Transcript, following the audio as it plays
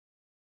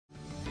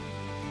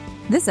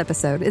This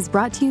episode is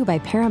brought to you by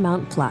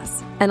Paramount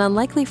Plus. An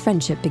unlikely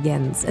friendship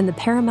begins in the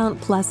Paramount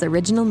Plus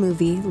original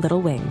movie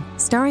Little Wing,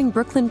 starring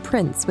Brooklyn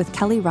Prince with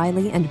Kelly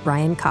Riley and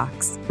Brian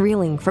Cox.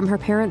 Reeling from her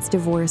parents'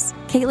 divorce,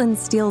 Caitlin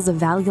steals a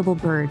valuable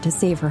bird to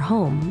save her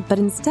home, but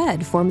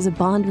instead forms a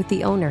bond with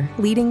the owner,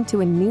 leading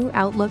to a new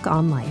outlook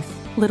on life.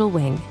 Little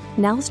Wing,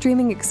 now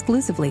streaming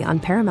exclusively on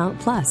Paramount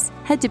Plus.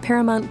 Head to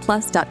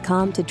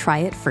ParamountPlus.com to try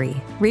it free.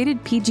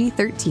 Rated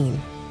PG-13.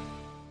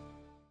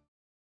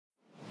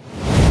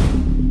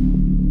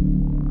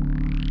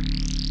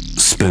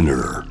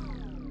 Spinner.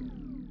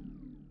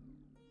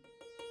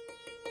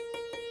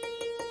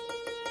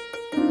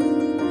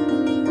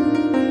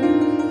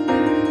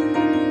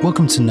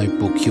 Welcome to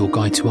Notebook, your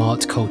guide to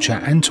art,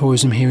 culture and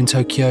tourism here in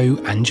Tokyo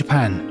and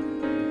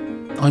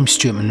Japan. I'm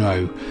Stuart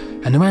Monroe,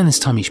 and around this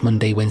time each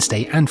Monday,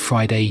 Wednesday and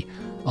Friday,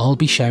 I'll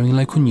be sharing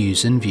local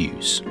news and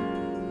views.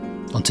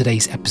 On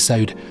today's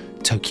episode,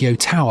 Tokyo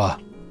Tower,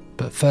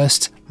 but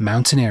first,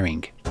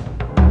 mountaineering.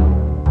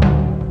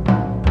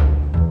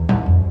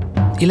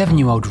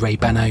 11-year-old Rei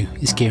Banno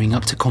is gearing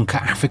up to conquer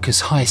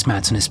Africa's highest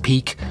mountainous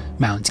peak,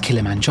 Mount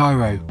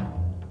Kilimanjaro.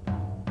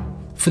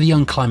 For the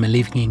young climber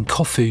living in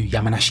Kofu,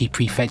 Yamanashi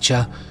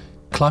Prefecture,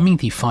 climbing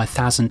the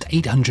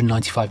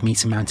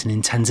 5,895-metre mountain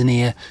in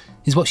Tanzania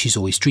is what she's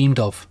always dreamed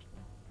of.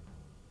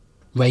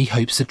 Rei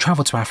hopes to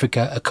travel to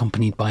Africa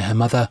accompanied by her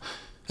mother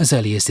as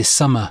early as this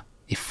summer,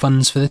 if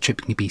funds for the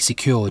trip can be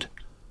secured.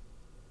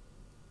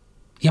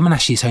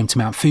 Yamanashi is home to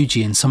Mount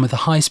Fuji and some of the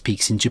highest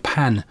peaks in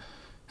Japan,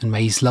 and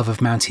Rei's love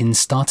of mountains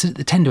started at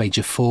the tender age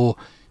of 4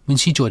 when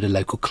she joined a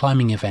local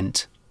climbing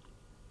event.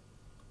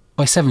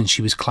 By 7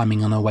 she was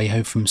climbing on her way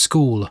home from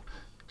school,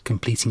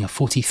 completing a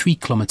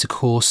 43-kilometre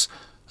course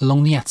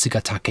along the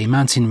Atsugatake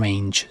mountain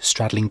range,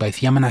 straddling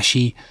both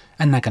Yamanashi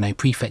and Nagano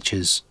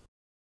prefectures.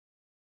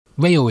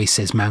 Rei always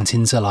says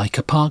mountains are like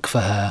a park for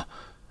her,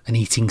 and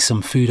eating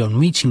some food on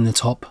reaching the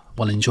top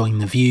while enjoying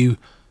the view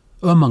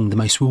are among the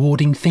most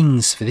rewarding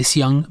things for this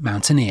young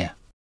mountaineer.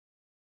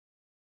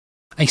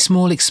 A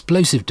small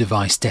explosive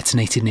device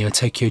detonated near a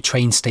Tokyo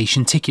train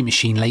station ticket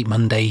machine late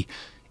Monday,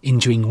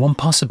 injuring one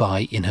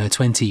passerby in her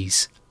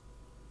 20s.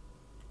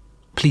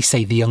 Police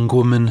say the young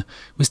woman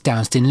was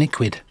doused in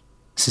liquid,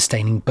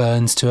 sustaining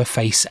burns to her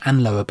face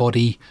and lower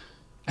body,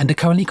 and are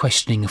currently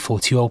questioning a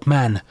 40-year-old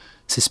man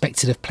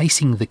suspected of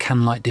placing the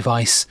can-light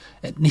device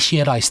at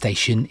Nishirai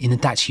Station in the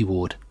Dachi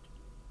ward.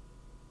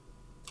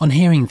 On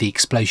hearing the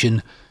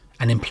explosion,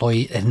 an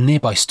employee at a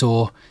nearby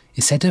store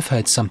is said to have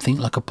heard something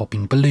like a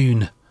popping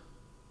balloon,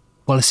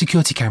 while a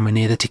security camera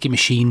near the ticket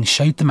machine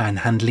showed the man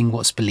handling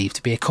what's believed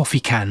to be a coffee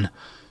can,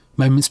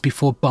 moments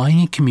before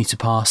buying a commuter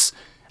pass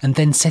and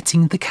then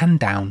setting the can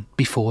down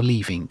before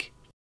leaving.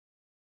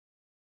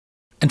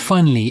 And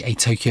finally, a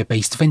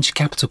Tokyo-based venture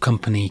capital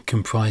company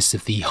comprised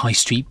of the high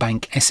street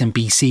bank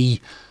SMBC,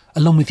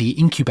 along with the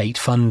Incubate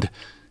Fund,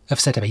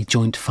 have set up a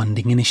joint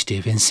funding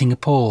initiative in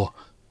Singapore,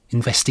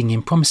 investing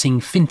in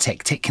promising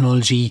fintech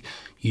technology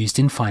used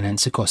in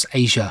finance across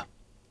Asia.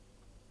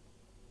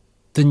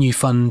 The new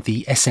fund,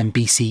 the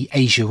SMBC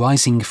Asia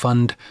Rising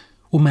Fund,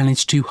 will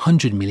manage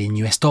 $200 million,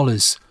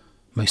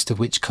 most of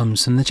which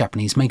comes from the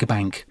Japanese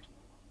megabank.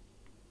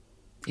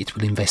 It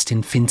will invest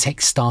in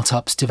fintech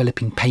startups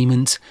developing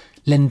payment,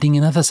 lending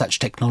and other such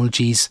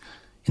technologies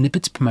in a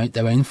bid to promote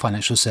their own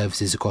financial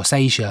services across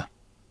Asia.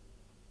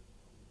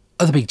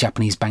 Other big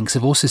Japanese banks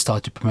have also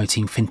started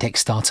promoting fintech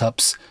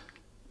startups.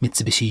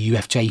 Mitsubishi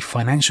UFJ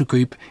Financial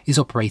Group is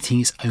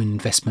operating its own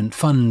investment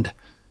fund,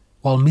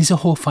 while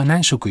Mizuho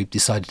Financial Group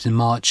decided in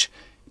March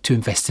to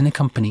invest in a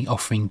company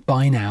offering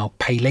buy now,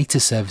 pay later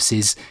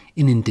services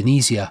in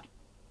Indonesia.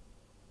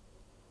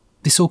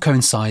 This all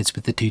coincides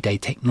with the 2-day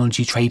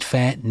technology trade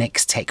fair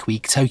Next Tech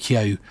Week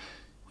Tokyo,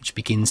 which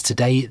begins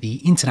today at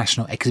the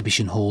International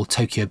Exhibition Hall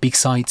Tokyo Big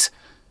Sight,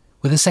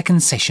 with a second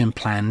session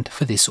planned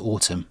for this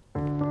autumn.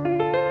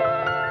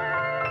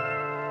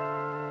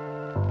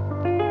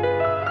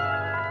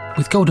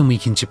 With Golden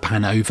Week in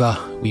Japan over,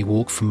 we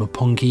walk from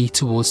Roppongi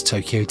towards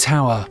Tokyo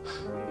Tower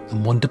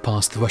and wander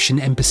past the Russian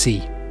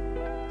embassy,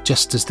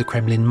 just as the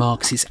Kremlin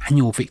marks its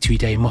annual Victory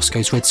Day in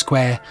Moscow's Red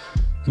Square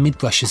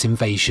amid Russia's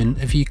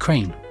invasion of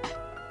Ukraine.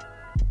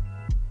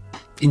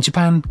 In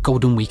Japan,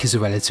 Golden Week is a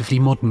relatively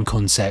modern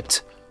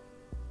concept.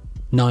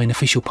 9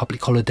 official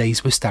public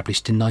holidays were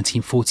established in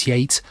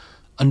 1948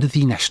 under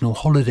the national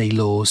holiday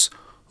laws,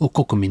 or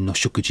Kokumin no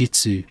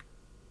Shokujitsu.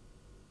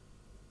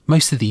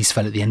 Most of these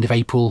fell at the end of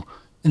April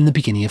and the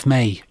beginning of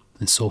May,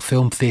 and saw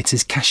film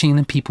theatres cashing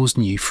in people's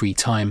new free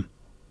time.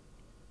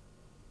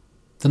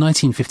 The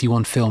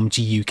 1951 film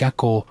Jiyu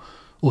Gakko,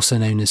 also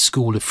known as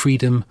School of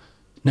Freedom,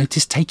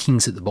 noticed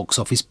takings at the box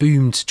office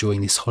boomed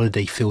during this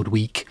holiday-filled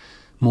week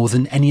more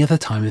than any other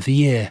time of the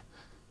year,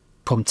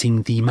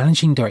 prompting the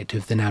managing director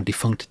of the now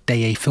defunct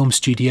Daiei Film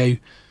Studio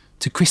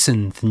to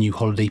christen the new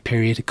holiday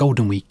period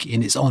Golden Week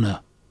in its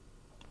honour.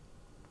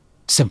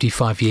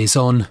 75 years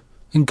on,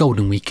 and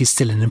Golden Week is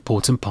still an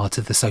important part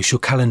of the social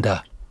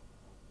calendar.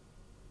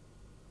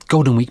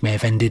 Golden Week may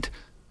have ended,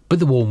 but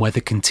the warm weather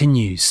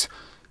continues,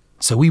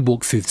 so we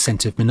walk through the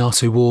centre of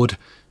Minato Ward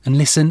and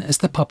listen as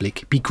the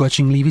public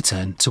begrudgingly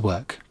return to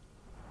work.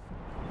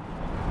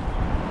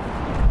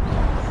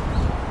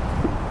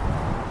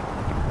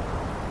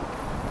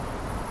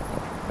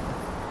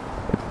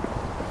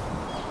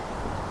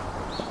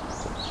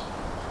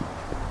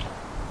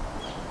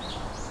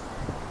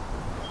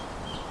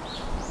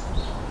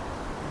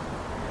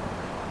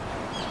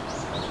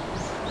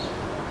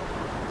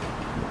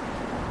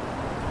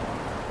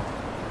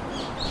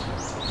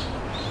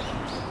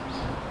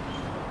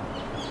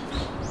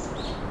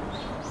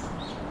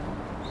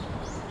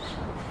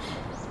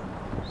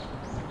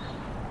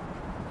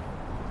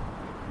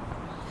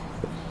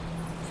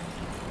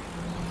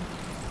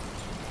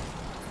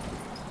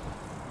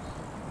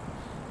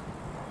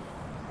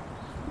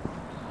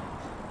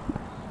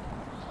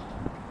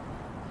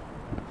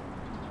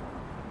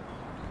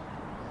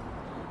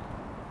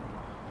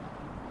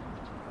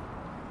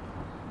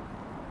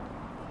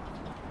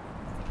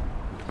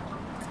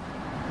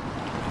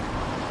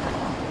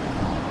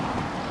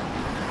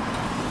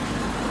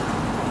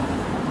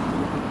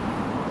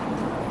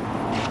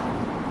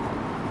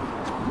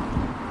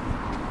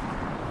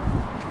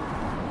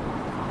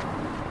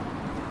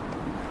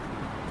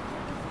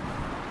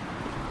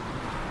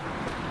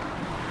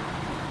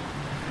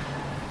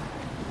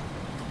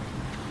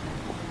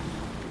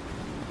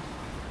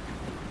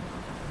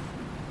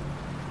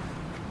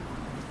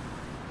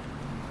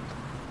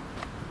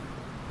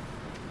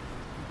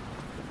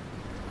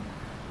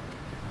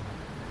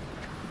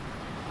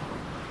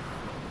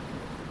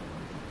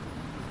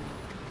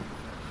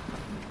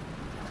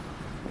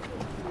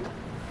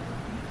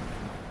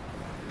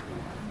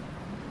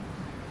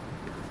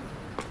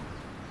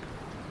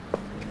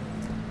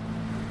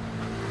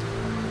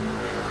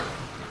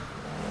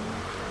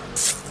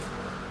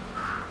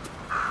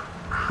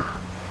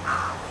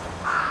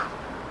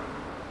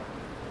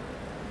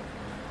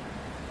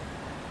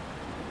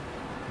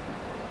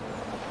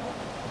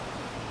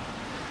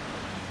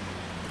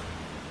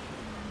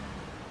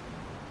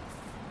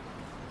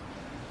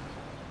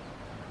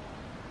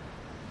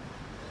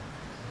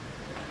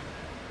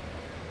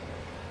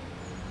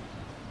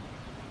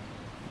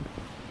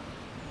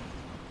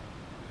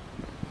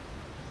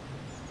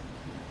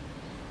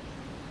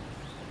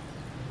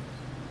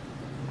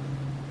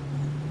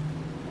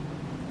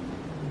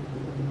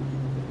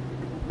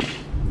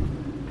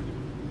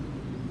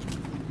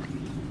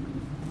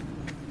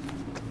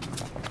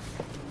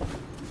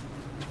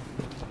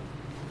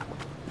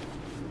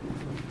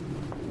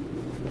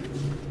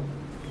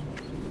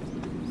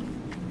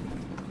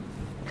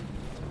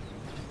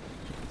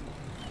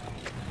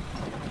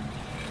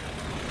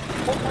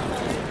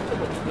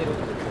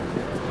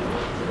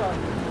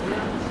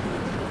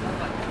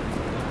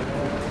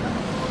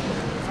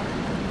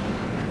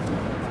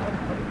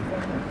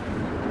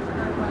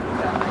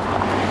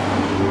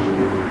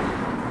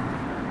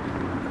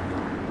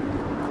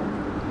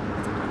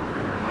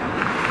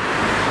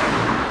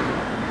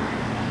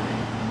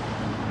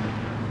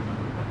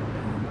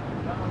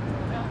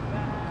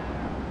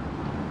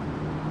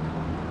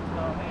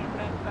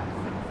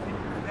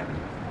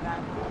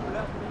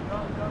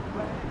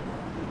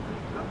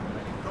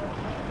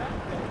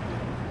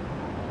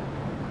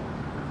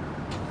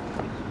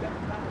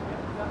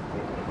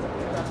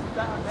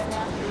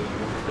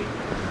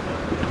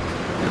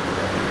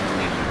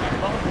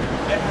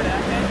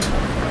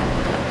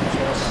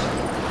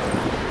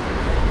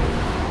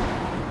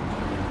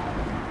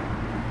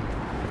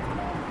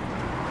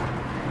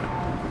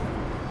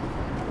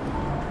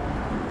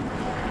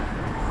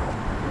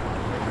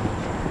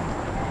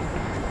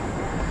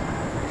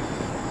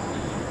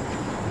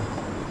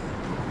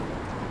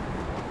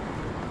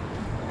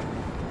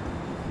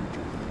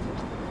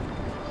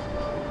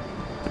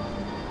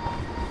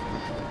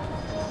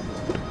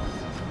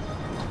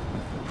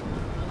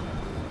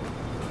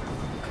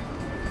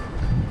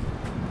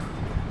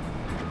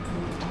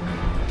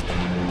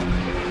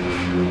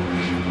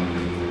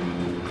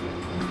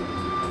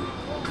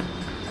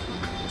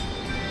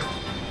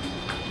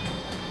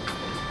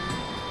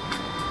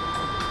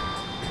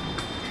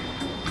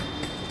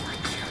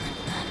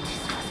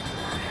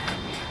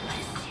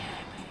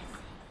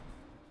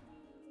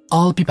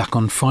 I'll be back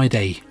on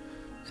Friday,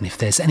 and if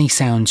there's any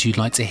sounds you'd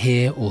like to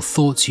hear or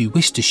thoughts you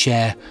wish to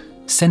share,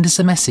 send us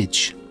a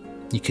message.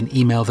 You can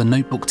email the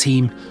Notebook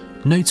team,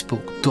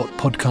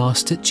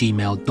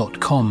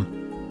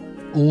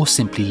 notebook.podcast@gmail.com, or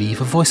simply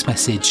leave a voice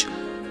message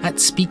at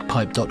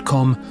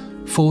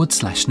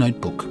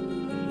speakpipe.com/notebook.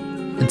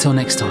 Until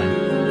next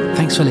time,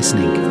 thanks for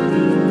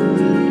listening.